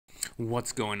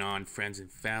What's going on, friends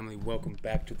and family? Welcome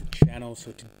back to the channel.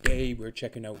 So today we're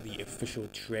checking out the official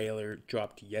trailer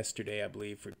dropped yesterday, I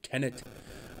believe, for Tenet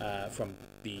from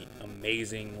the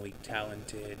amazingly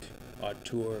talented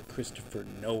auteur Christopher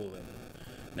Nolan.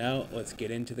 Now let's get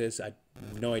into this. I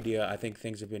have no idea. I think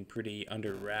things have been pretty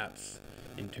under wraps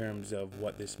in terms of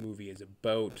what this movie is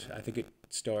about. I think it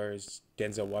stars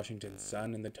Denzel Washington's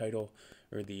son in the title,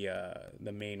 or the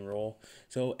main role.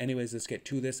 So anyways, let's get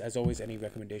to this. As always, any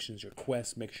recommendations,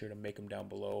 requests, make sure to make them down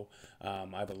below. I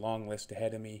have a long list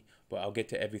ahead of me, but I'll get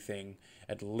to everything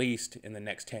at least in the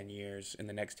next 10 years. In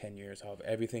the next 10 years, I'll have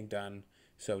everything done.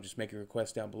 So just make a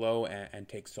request down below and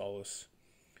take solace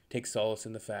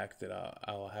in the fact that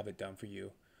I'll have it done for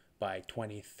you by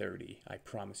 2030. I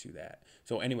promise you that.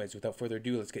 So anyways, without further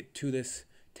ado, let's get to this.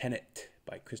 Tenet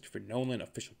by Christopher Nolan,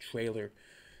 official trailer.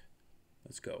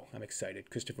 Let's go. I'm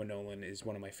excited. Christopher Nolan is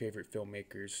one of my favorite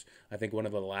filmmakers. I think one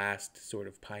of the last sort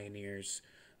of pioneers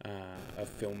of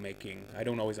filmmaking. I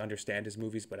don't always understand his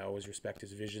movies, but I always respect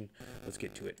his vision. Let's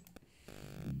get to it.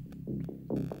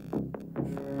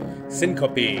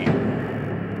 Syncope.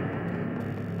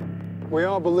 We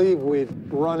all believe we'd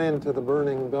run into the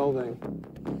burning building.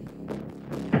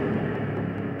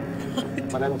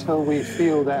 But until we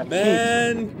feel that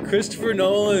heat, Christopher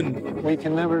Nolan, we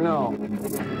can never know.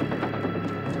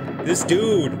 This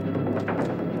dude,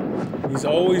 he's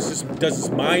always just does this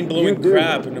mind-blowing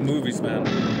crap in the movies, man.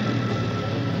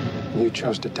 You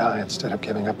chose to die instead of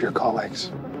giving up your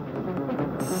colleagues.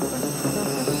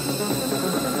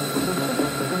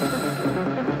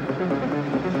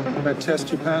 That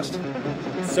test you passed?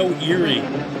 So eerie.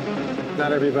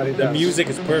 Not everybody does. The music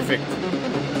is perfect.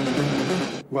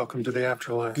 Welcome to the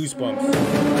afterlife. Goosebumps.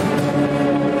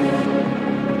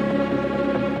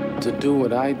 To do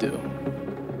what I do,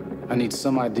 I need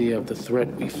some idea of the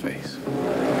threat we face.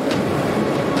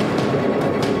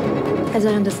 As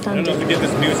I understand I don't know if we did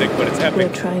this music, but it's epic.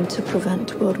 We're trying to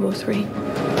prevent World War III.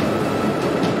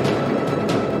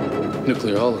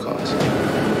 Nuclear holocaust.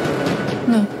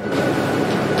 No.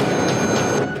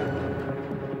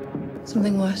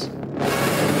 Something worse.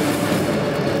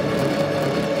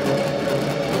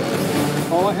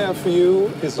 All I have for you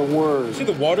is a word. See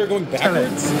the water going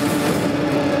backwards?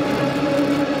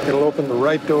 It'll open the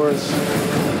right doors,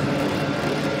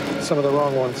 some of the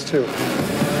wrong ones too.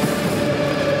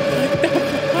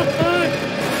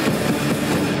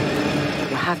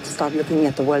 You have to start looking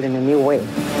at the world in a new way.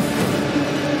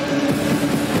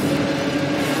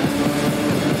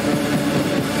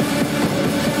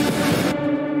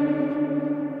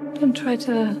 Don't try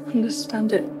to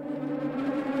understand it.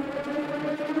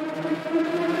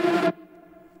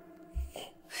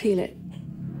 Feel it.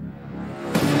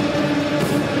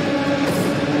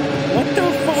 What the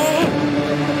fuck?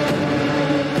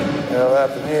 What'll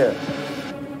happen here?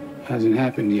 Hasn't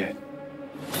happened yet.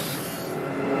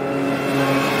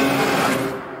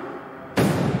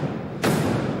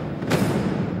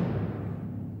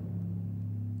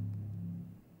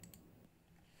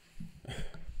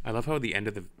 I love how the end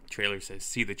of the trailer says,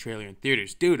 see the trailer in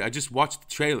theaters. Dude, I just watched the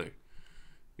trailer.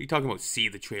 What are you talking about, see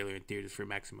the trailer in theaters for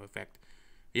maximum effect?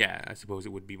 Yeah, I suppose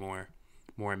it would be more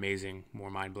amazing,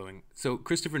 more mind-blowing. So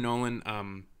Christopher Nolan,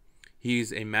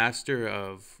 he's a master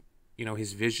of,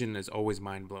 his vision is always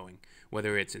mind-blowing.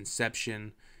 Whether it's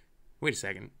Inception, wait a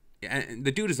second, and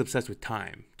the dude is obsessed with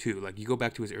time too. Like, you go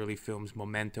back to his early films,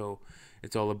 Memento,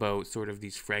 it's all about sort of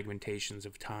these fragmentations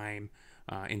of time.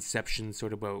 Inception,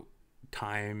 sort of about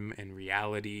time and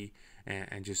reality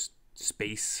and just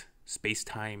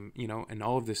space-time, and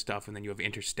all of this stuff. And then you have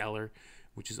Interstellar,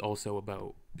 which is also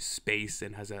about space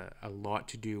and has a lot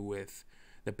to do with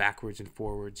the backwards and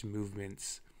forwards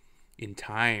movements in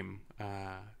time,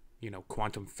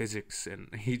 quantum physics,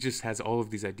 and he just has all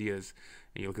of these ideas.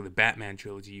 And you look at the Batman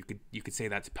trilogy, you could say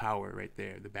that's power right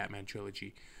there. The Batman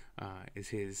trilogy is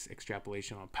his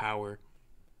extrapolation on power.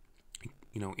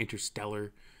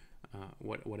 Interstellar.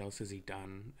 What else has he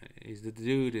done? The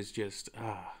dude is just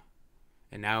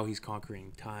and now he's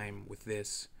conquering time with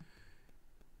this.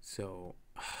 So,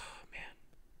 man,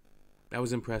 that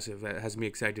was impressive. That has me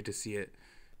excited to see it.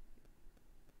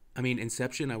 I mean,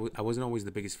 Inception, I wasn't always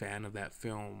the biggest fan of that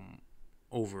film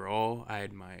overall. I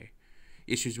had my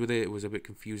issues with it. It was a bit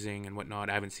confusing and whatnot.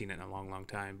 I haven't seen it in a long, long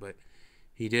time, but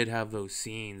he did have those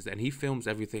scenes, and he films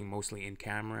everything mostly in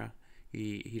camera.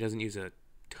 He doesn't use a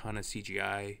ton of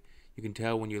CGI. You can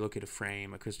tell when you look at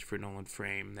a Christopher Nolan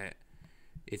frame, that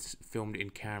it's filmed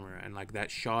in camera, and like that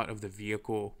shot of the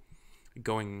vehicle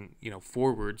going,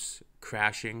 forwards,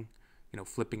 crashing,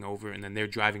 flipping over, and then they're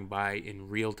driving by in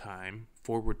real time,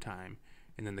 forward time,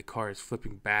 and then the car is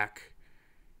flipping back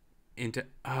into,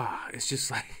 it's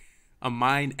just like, A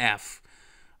mine F.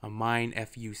 A mine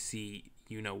F-U-C,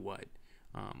 you know what.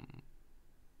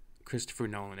 Christopher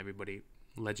Nolan, everybody.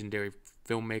 Legendary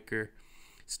filmmaker.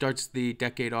 Starts the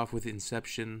decade off with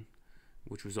Inception,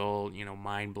 which was all, you know,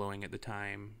 mind-blowing at the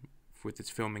time with its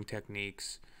filming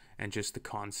techniques and just the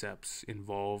concepts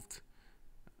involved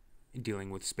dealing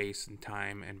with space and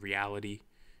time and reality.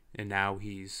 And now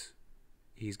he's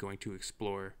going to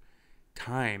explore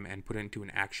time and put it into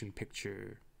an action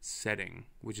picture setting,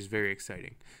 which is very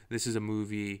exciting. This is a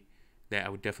movie that I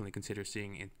would definitely consider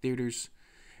seeing in theaters.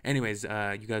 Anyways,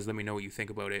 you guys let me know what you think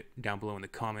about it down below in the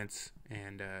comments.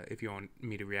 And if you want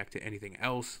me to react to anything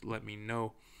else, let me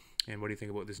know. And what do you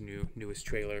think about this newest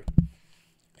trailer?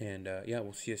 And yeah,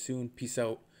 we'll see you soon. Peace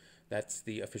out. That's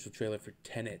the official trailer for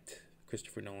Tenet,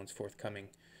 Christopher Nolan's forthcoming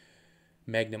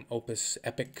magnum opus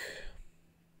epic.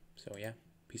 So yeah,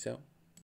 peace out.